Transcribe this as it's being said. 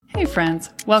friends.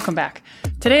 Welcome back.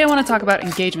 Today I want to talk about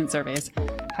engagement surveys,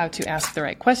 how to ask the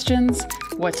right questions,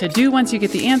 what to do once you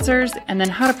get the answers, and then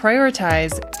how to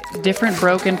prioritize different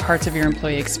broken parts of your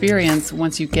employee experience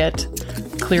once you get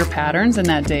clear patterns in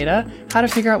that data, how to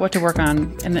figure out what to work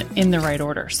on in the right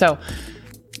order. So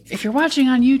if you're watching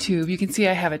on YouTube, you can see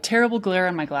I have a terrible glare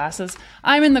on my glasses.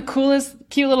 I'm in the coolest,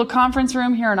 cute little conference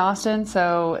room here in Austin,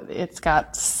 so it's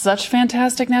got such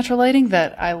fantastic natural lighting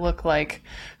that I look like,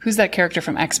 who's that character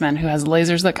from X-Men who has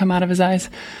lasers that come out of his eyes?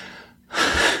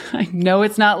 I know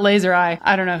it's not Laser Eye.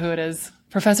 I don't know who it is.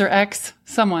 Professor X?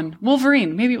 Someone.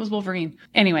 Wolverine. Maybe it was Wolverine.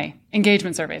 Anyway,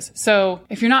 engagement surveys. So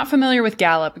if you're not familiar with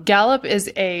Gallup, Gallup is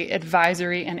a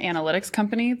advisory and analytics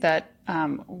company that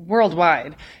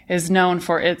worldwide is known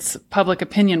for its public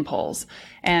opinion polls.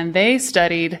 And they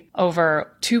studied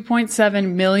over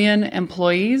 2.7 million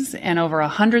employees and over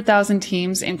 100,000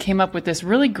 teams and came up with this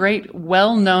really great,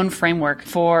 well-known framework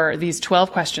for these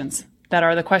 12 questions that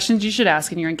are the questions you should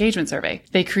ask in your engagement survey.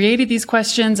 They created these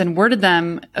questions and worded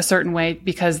them a certain way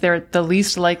because they're the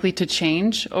least likely to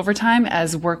change over time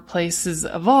as workplaces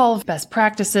evolve, best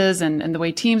practices and the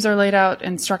way teams are laid out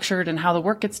and structured and how the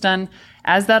work gets done.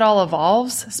 As that all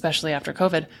evolves, especially after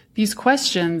COVID, these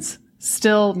questions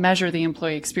still measure the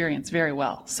employee experience very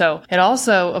well. So it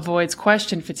also avoids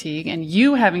question fatigue and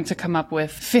you having to come up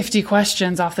with 50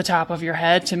 questions off the top of your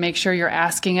head to make sure you're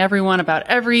asking everyone about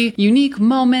every unique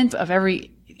moment of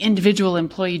every individual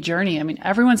employee journey. I mean,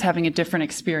 everyone's having a different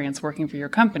experience working for your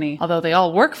company. Although they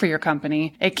all work for your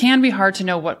company, it can be hard to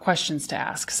know what questions to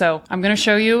ask. So I'm going to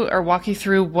show you or walk you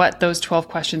through what those 12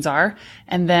 questions are.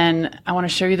 And then I want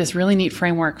to show you this really neat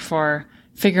framework for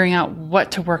figuring out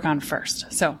what to work on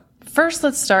first. So first,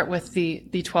 let's start with the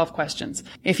 12 questions.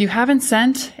 If you haven't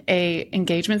sent a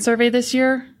engagement survey this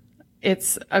year,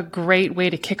 it's a great way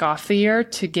to kick off the year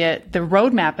to get the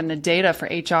roadmap and the data for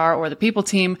HR or the people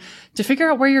team to figure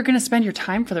out where you're going to spend your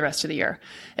time for the rest of the year,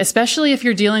 especially if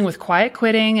you're dealing with quiet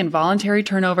quitting and voluntary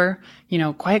turnover. You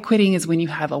know, quiet quitting is when you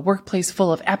have a workplace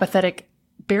full of apathetic,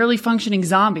 barely functioning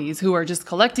zombies who are just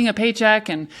collecting a paycheck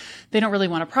and they don't really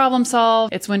want to problem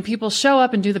solve. It's when people show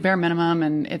up and do the bare minimum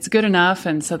and it's good enough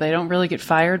and so they don't really get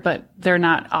fired, but they're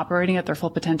not operating at their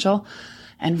full potential.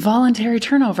 And voluntary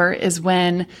turnover is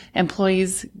when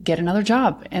employees get another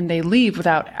job and they leave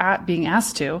without being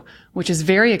asked to, which is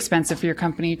very expensive for your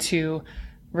company to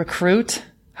recruit,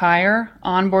 hire,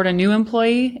 onboard a new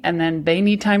employee, and then they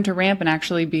need time to ramp and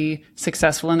actually be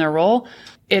successful in their role.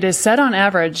 It is said on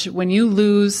average, when you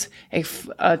lose a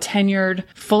tenured,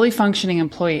 fully functioning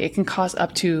employee, it can cost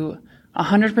up to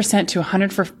 100% to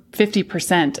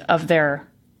 150% of their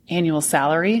annual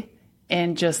salary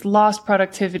in just lost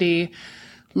productivity,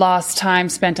 lost time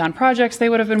spent on projects they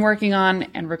would have been working on,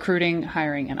 and recruiting,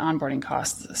 hiring, and onboarding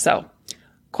costs. So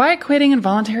quiet quitting and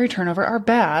voluntary turnover are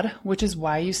bad, which is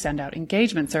why you send out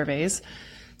engagement surveys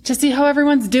to see how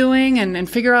everyone's doing and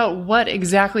figure out what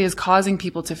exactly is causing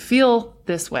people to feel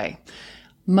this way.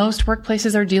 Most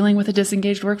workplaces are dealing with a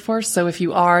disengaged workforce. So if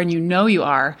you are and you know you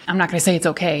are, I'm not going to say it's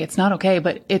okay. It's not okay,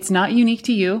 but it's not unique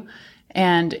to you.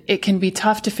 And it can be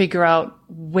tough to figure out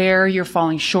where you're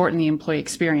falling short in the employee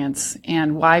experience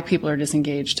and why people are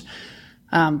disengaged.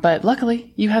 But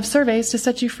luckily, you have surveys to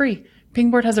set you free.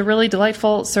 Pingboard has a really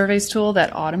delightful surveys tool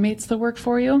that automates the work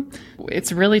for you.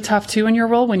 It's really tough too in your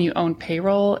role when you own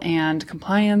payroll and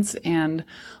compliance and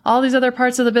all these other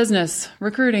parts of the business,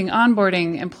 recruiting,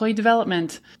 onboarding, employee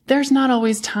development. There's not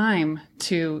always time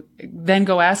to then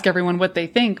go ask everyone what they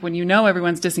think. When you know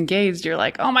everyone's disengaged, you're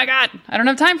like, oh my God, I don't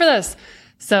have time for this.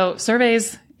 So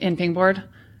surveys in Pingboard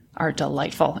are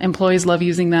delightful. Employees love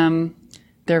using them.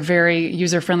 They're very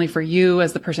user-friendly for you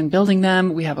as the person building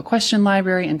them. We have a question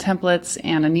library and templates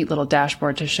and a neat little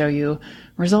dashboard to show you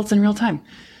results in real time.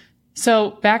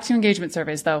 So back to engagement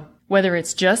surveys though. Whether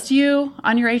it's just you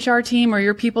on your HR team or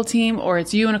your people team, or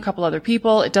it's you and a couple other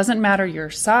people, it doesn't matter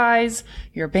your size,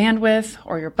 your bandwidth,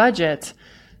 or your budget.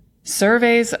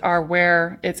 Surveys are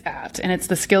where it's at, and it's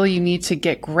the skill you need to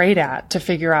get great at to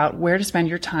figure out where to spend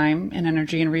your time and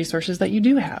energy and resources that you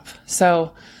do have.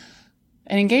 So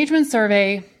an engagement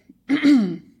survey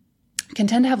can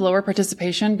tend to have lower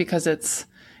participation because it's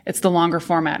the longer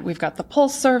format. We've got the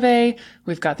Pulse survey,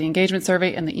 we've got the engagement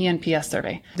survey, and the ENPS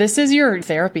survey. This is your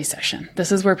therapy session.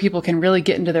 This is where people can really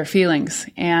get into their feelings.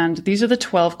 And these are the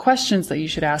 12 questions that you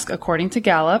should ask according to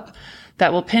Gallup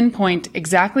that will pinpoint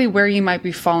exactly where you might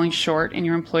be falling short in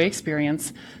your employee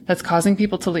experience that's causing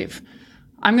people to leave.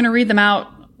 I'm going to read them out,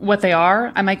 what they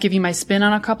are. I might give you my spin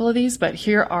on a couple of these, but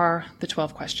here are the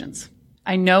 12 questions.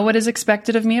 I know what is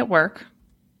expected of me at work.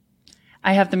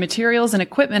 I have the materials and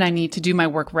equipment I need to do my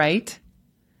work right.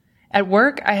 At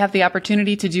work, I have the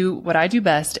opportunity to do what I do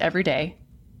best every day.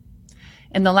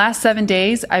 In the last 7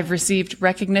 days, I've received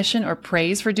recognition or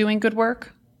praise for doing good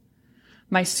work.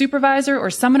 My supervisor or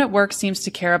someone at work seems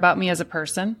to care about me as a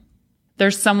person.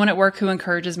 There's someone at work who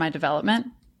encourages my development.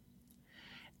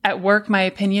 At work, my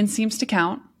opinion seems to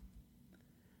count.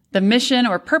 The mission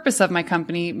or purpose of my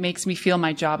company makes me feel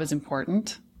my job is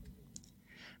important.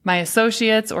 My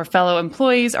associates or fellow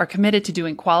employees are committed to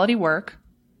doing quality work.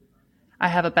 I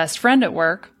have a best friend at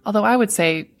work, although I would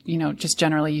say, just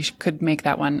generally you could make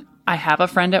that one. I have a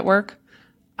friend at work.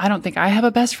 I don't think I have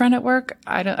a best friend at work.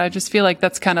 I just feel like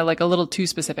that's kind of like a little too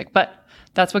specific, but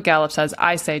that's what Gallup says.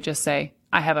 Just say,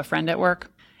 I have a friend at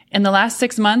work. In the last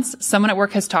 6 months, someone at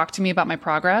work has talked to me about my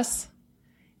progress.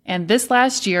 And this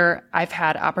last year, I've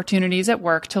had opportunities at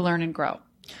work to learn and grow.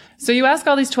 So you ask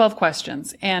all these 12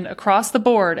 questions, and across the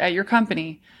board at your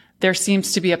company, there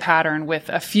seems to be a pattern with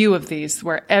a few of these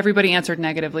where everybody answered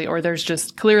negatively, or there's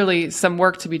just clearly some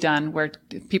work to be done where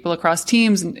people across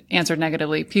teams answered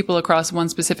negatively, people across one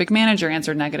specific manager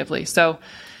answered negatively. So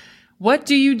what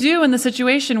do you do in the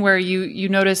situation where you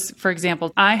notice, for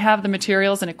example, I have the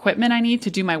materials and equipment I need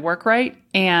to do my work right,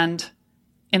 and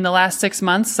in the last 6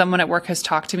 months, someone at work has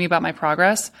talked to me about my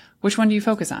progress? Which one do you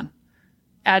focus on?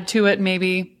 Add to it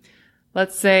maybe,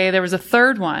 let's say there was a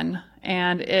third one,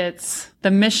 and it's the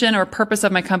mission or purpose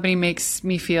of my company makes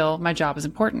me feel my job is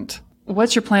important.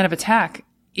 What's your plan of attack?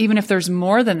 Even if there's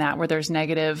more than that, where there's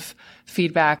negative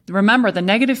feedback, remember the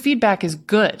negative feedback is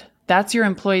good. That's your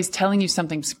employees telling you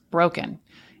something's broken.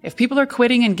 If people are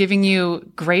quitting and giving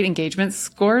you great engagement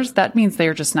scores, that means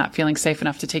they're just not feeling safe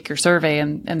enough to take your survey,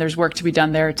 and there's work to be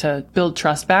done there to build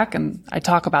trust back. And I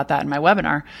talk about that in my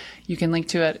webinar. You can link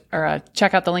to it or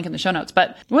check out the link in the show notes.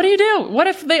 But what do you do? What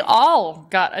if they all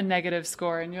got a negative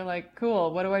score and you're like,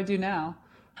 cool, what do I do now?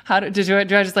 Do I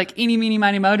just like eeny, meeny,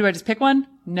 miny, mo? Do I just pick one?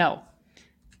 No.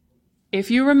 If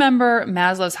you remember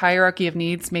Maslow's hierarchy of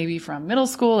needs, maybe from middle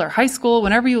school or high school,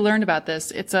 whenever you learned about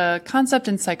this, it's a concept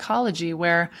in psychology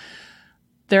where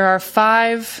there are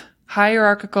 5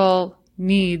 hierarchical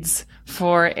needs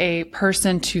for a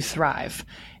person to thrive.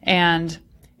 And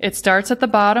it starts at the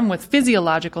bottom with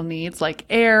physiological needs like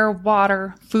air,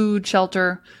 water, food,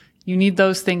 shelter. You need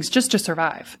those things just to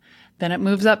survive. Then it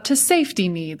moves up to safety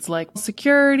needs like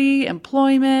security,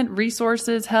 employment,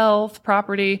 resources, health,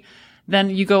 property.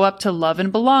 Then you go up to love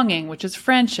and belonging, which is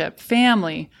friendship,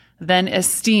 family. Then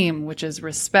esteem, which is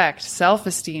respect,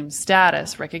 self-esteem,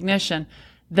 status, recognition.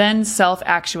 Then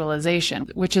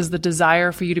self-actualization, which is the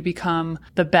desire for you to become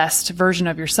the best version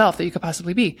of yourself that you could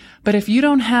possibly be. But if you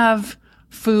don't have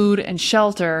food and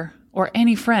shelter or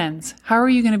any friends, how are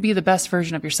you going to be the best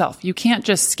version of yourself? You can't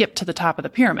just skip to the top of the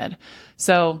pyramid.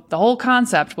 So the whole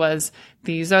concept was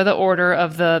these are the order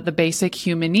of the basic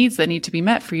human needs that need to be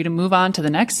met for you to move on to the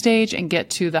next stage and get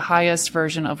to the highest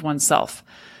version of oneself.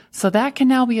 So that can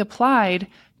now be applied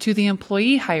to the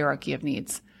employee hierarchy of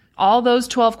needs. All those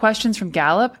 12 questions from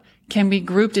Gallup can be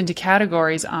grouped into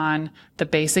categories on the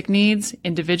basic needs,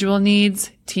 individual needs,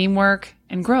 teamwork,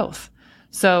 and growth.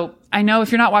 So I know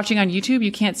if you're not watching on YouTube,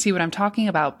 you can't see what I'm talking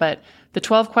about, but the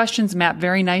 12 questions map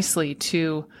very nicely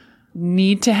to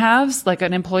need to haves. Like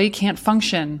an employee can't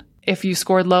function if you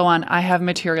scored low on, I have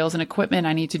materials and equipment,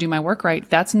 I need to do my work right.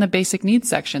 That's in the basic needs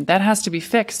section. That has to be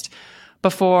fixed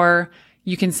before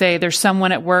you can say there's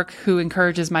someone at work who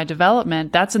encourages my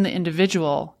development. That's in the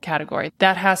individual category.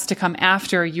 That has to come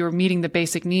after you're meeting the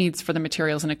basic needs for the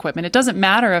materials and equipment. It doesn't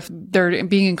matter if they're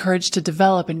being encouraged to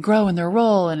develop and grow in their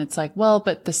role. And it's like, well,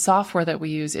 but the software that we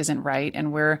use isn't right.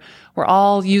 And we're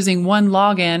all using one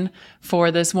login for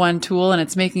this one tool and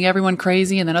it's making everyone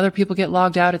crazy. And then other people get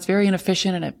logged out. It's very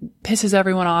inefficient and it pisses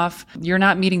everyone off. You're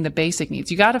not meeting the basic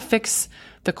needs. You got to fix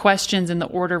the questions in the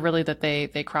order really that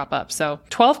they crop up. So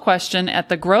 12th question at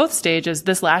the growth stage is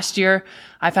this last year,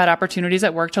 I've had opportunities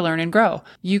at work to learn and grow.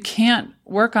 You can't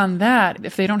work on that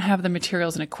if they don't have the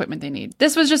materials and equipment they need.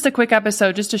 This was just a quick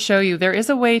episode just to show you there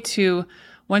is a way to,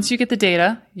 once you get the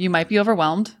data, you might be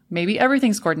overwhelmed. Maybe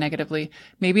everything scored negatively.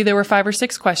 Maybe there were 5 or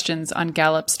 6 questions on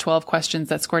Gallup's 12 questions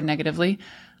that scored negatively.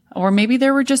 Or maybe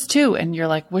there were just 2 and you're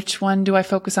like, which one do I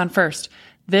focus on first?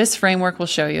 This framework will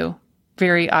show you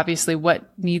very obviously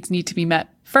what needs need to be met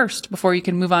first before you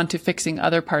can move on to fixing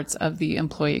other parts of the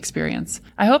employee experience.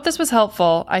 I hope this was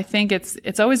helpful. I think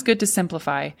it's always good to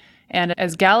simplify. And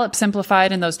as Gallup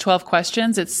simplified in those 12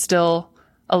 questions, it's still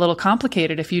a little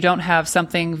complicated if you don't have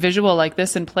something visual like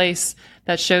this in place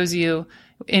that shows you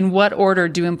In what order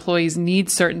do employees need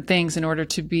certain things in order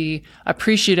to be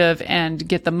appreciative and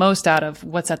get the most out of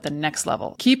what's at the next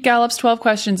level? Keep Gallup's 12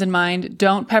 questions in mind.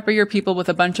 Don't pepper your people with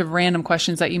a bunch of random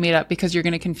questions that you made up, because you're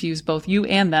going to confuse both you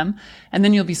and them. And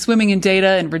then you'll be swimming in data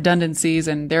and redundancies,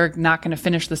 and they're not going to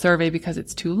finish the survey because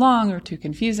it's too long or too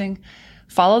confusing.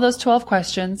 Follow those 12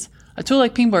 questions. A tool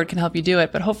like Pingboard can help you do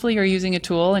it, but hopefully you're using a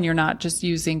tool and you're not just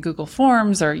using Google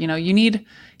Forms, or, you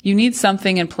need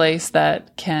something in place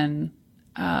that can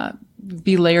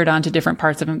be layered onto different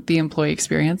parts of the employee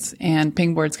experience. And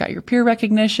Pingboard's got your peer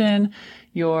recognition,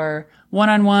 your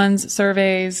one-on-ones,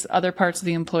 surveys, other parts of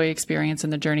the employee experience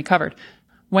and the journey covered.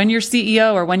 When your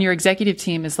CEO or when your executive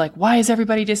team is like, why is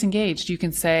everybody disengaged? You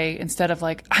can say, instead of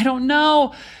like, I don't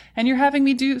know, and you're having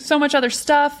me do so much other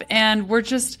stuff, and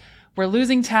we're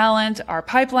losing talent, our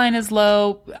pipeline is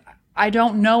low, I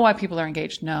don't know why people are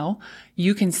engaged. No,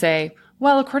 you can say,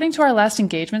 well, according to our last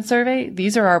engagement survey,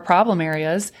 these are our problem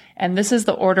areas, and this is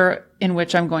the order in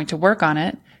which I'm going to work on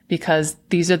it, because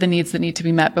these are the needs that need to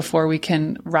be met before we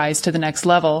can rise to the next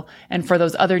level, and for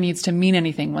those other needs to mean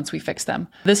anything once we fix them.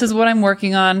 This is what I'm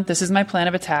working on, this is my plan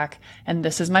of attack, and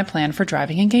this is my plan for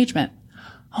driving engagement.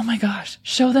 Oh my gosh,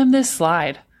 show them this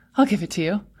slide. I'll give it to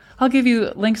you. I'll give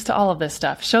you links to all of this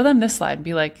stuff. Show them this slide and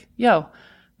be like, yo,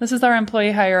 this is our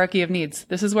employee hierarchy of needs.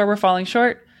 This is where we're falling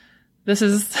short. This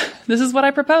is what I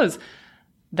propose.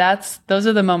 Those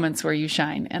are the moments where you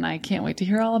shine, and I can't wait to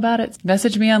hear all about it.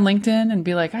 Message me on LinkedIn and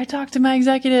be like, I talked to my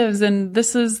executives and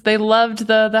they loved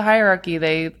the hierarchy.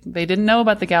 They didn't know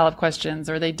about the Gallup questions,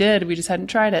 or they did, we just hadn't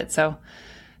tried it. So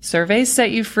surveys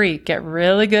set you free. Get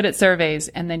really good at surveys,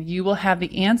 and then you will have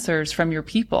the answers from your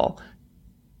people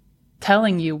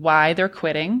telling you why they're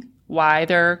quitting, why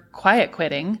they're quiet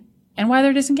quitting, and why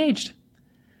they're disengaged.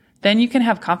 Then you can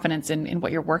have confidence in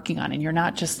what you're working on, and you're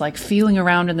not just like feeling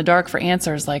around in the dark for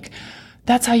answers. Like,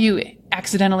 that's how you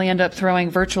accidentally end up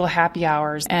throwing virtual happy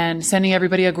hours and sending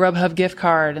everybody a Grubhub gift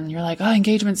card, and you're like, oh,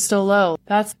 engagement's still low.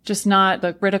 That's just not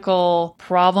the critical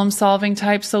problem-solving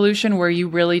type solution where you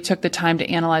really took the time to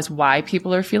analyze why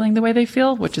people are feeling the way they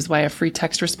feel, which is why a free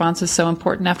text response is so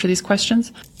important after these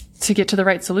questions, to get to the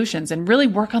right solutions and really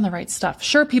work on the right stuff.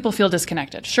 Sure, people feel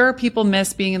disconnected. Sure, people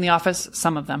miss being in the office,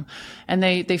 some of them, and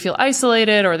they feel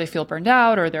isolated, or they feel burned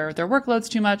out, or their workload's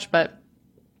too much. But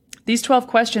these 12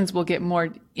 questions will get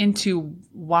more into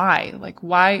why. Like,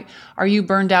 why are you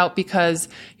burned out because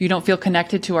you don't feel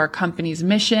connected to our company's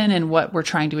mission and what we're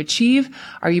trying to achieve?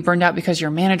 Are you burned out because your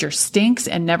manager stinks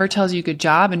and never tells you good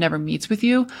job and never meets with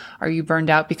you? Are you burned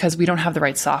out because we don't have the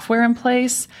right software in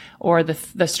place or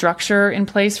the structure in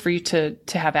place for you to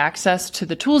have access to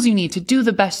the tools you need to do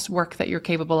the best work that you're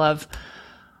capable of?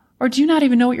 Or do you not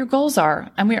even know what your goals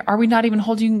are? And are we not even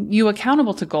holding you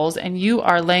accountable to goals, and you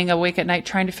are laying awake at night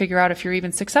trying to figure out if you're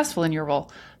even successful in your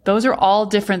role? Those are all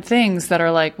different things that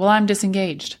are like, well, I'm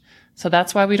disengaged. So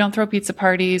that's why we don't throw pizza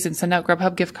parties and send out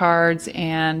Grubhub gift cards.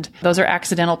 And those are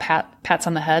accidental pats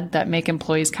on the head that make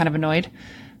employees kind of annoyed.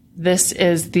 This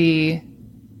is the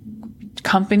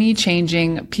company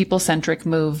changing, people-centric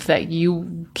move that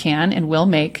you can and will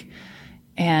make.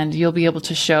 And you'll be able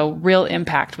to show real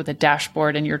impact with a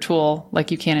dashboard in your tool,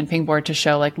 like you can in Pingboard, to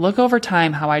show, like, look over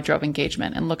time how I drove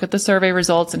engagement, and look at the survey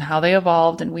results and how they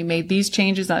evolved. And we made these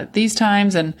changes at these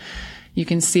times. And you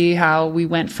can see how we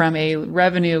went from a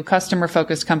revenue customer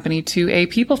focused company to a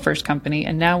people first company.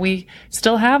 And now we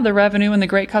still have the revenue and the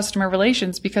great customer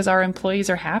relations because our employees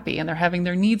are happy and they're having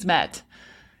their needs met.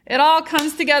 It all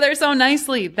comes together so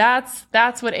nicely. That's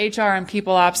what HR and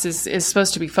people ops is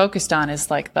supposed to be focused on, is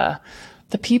like the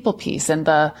people piece and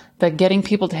the getting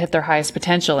people to hit their highest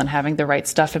potential and having the right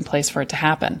stuff in place for it to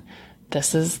happen.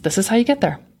 This is how you get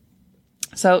there.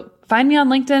 So find me on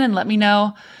LinkedIn and let me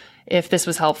know if this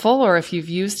was helpful or if you've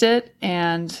used it.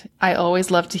 And I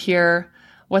always love to hear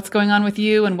what's going on with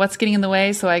you and what's getting in the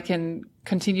way so I can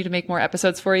continue to make more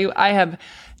episodes for you. I have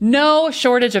no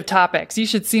shortage of topics. You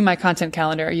should see my content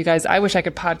calendar. You guys, I wish I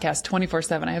could podcast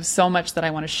 24/7. I have so much that I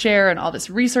want to share and all this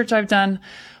research I've done.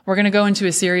 We're going to go into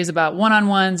a series about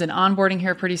one-on-ones and onboarding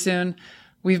here pretty soon.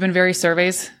 We've been very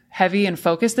surveys heavy and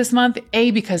focused this month,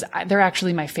 because they're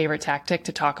actually my favorite tactic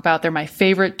to talk about. They're my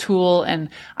favorite tool, and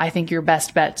I think your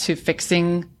best bet to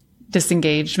fixing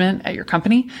disengagement at your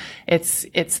company.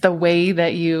 It's the way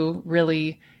that you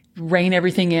really rein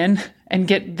everything in and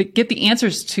get the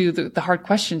answers to the hard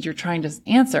questions you're trying to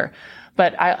answer.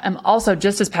 But I am also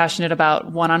just as passionate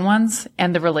about one-on-ones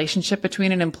and the relationship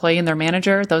between an employee and their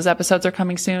manager. Those episodes are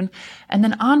coming soon. And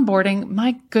then onboarding,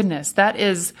 my goodness, that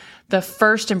is the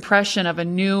first impression of a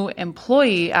new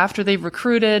employee after they've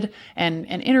recruited and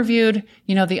interviewed.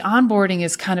 The onboarding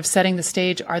is kind of setting the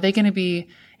stage. Are they going to be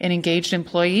an engaged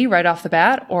employee right off the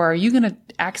bat? Or are you going to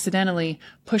accidentally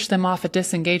push them off a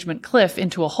disengagement cliff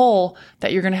into a hole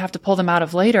that you're going to have to pull them out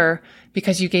of later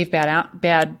because you gave bad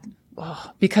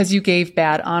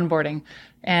onboarding?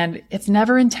 And it's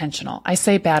never intentional. I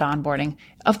say bad onboarding.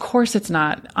 Of course, it's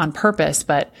not on purpose,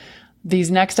 but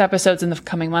these next episodes in the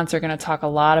coming months are going to talk a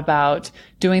lot about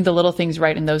doing the little things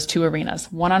right in those two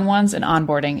arenas, one-on-ones and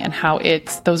onboarding, and how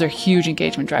those are huge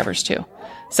engagement drivers too.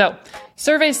 So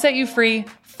surveys set you free.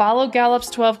 Follow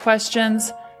Gallup's 12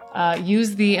 questions.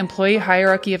 Use the employee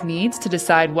hierarchy of needs to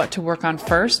decide what to work on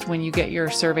first when you get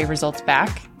your survey results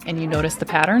back and you notice the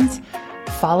patterns.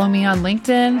 Follow me on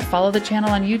LinkedIn, follow the channel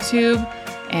on YouTube,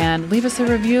 and leave us a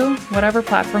review, whatever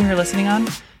platform you're listening on,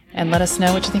 and let us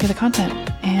know what you think of the content.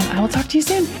 And I will talk to you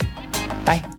soon. Bye.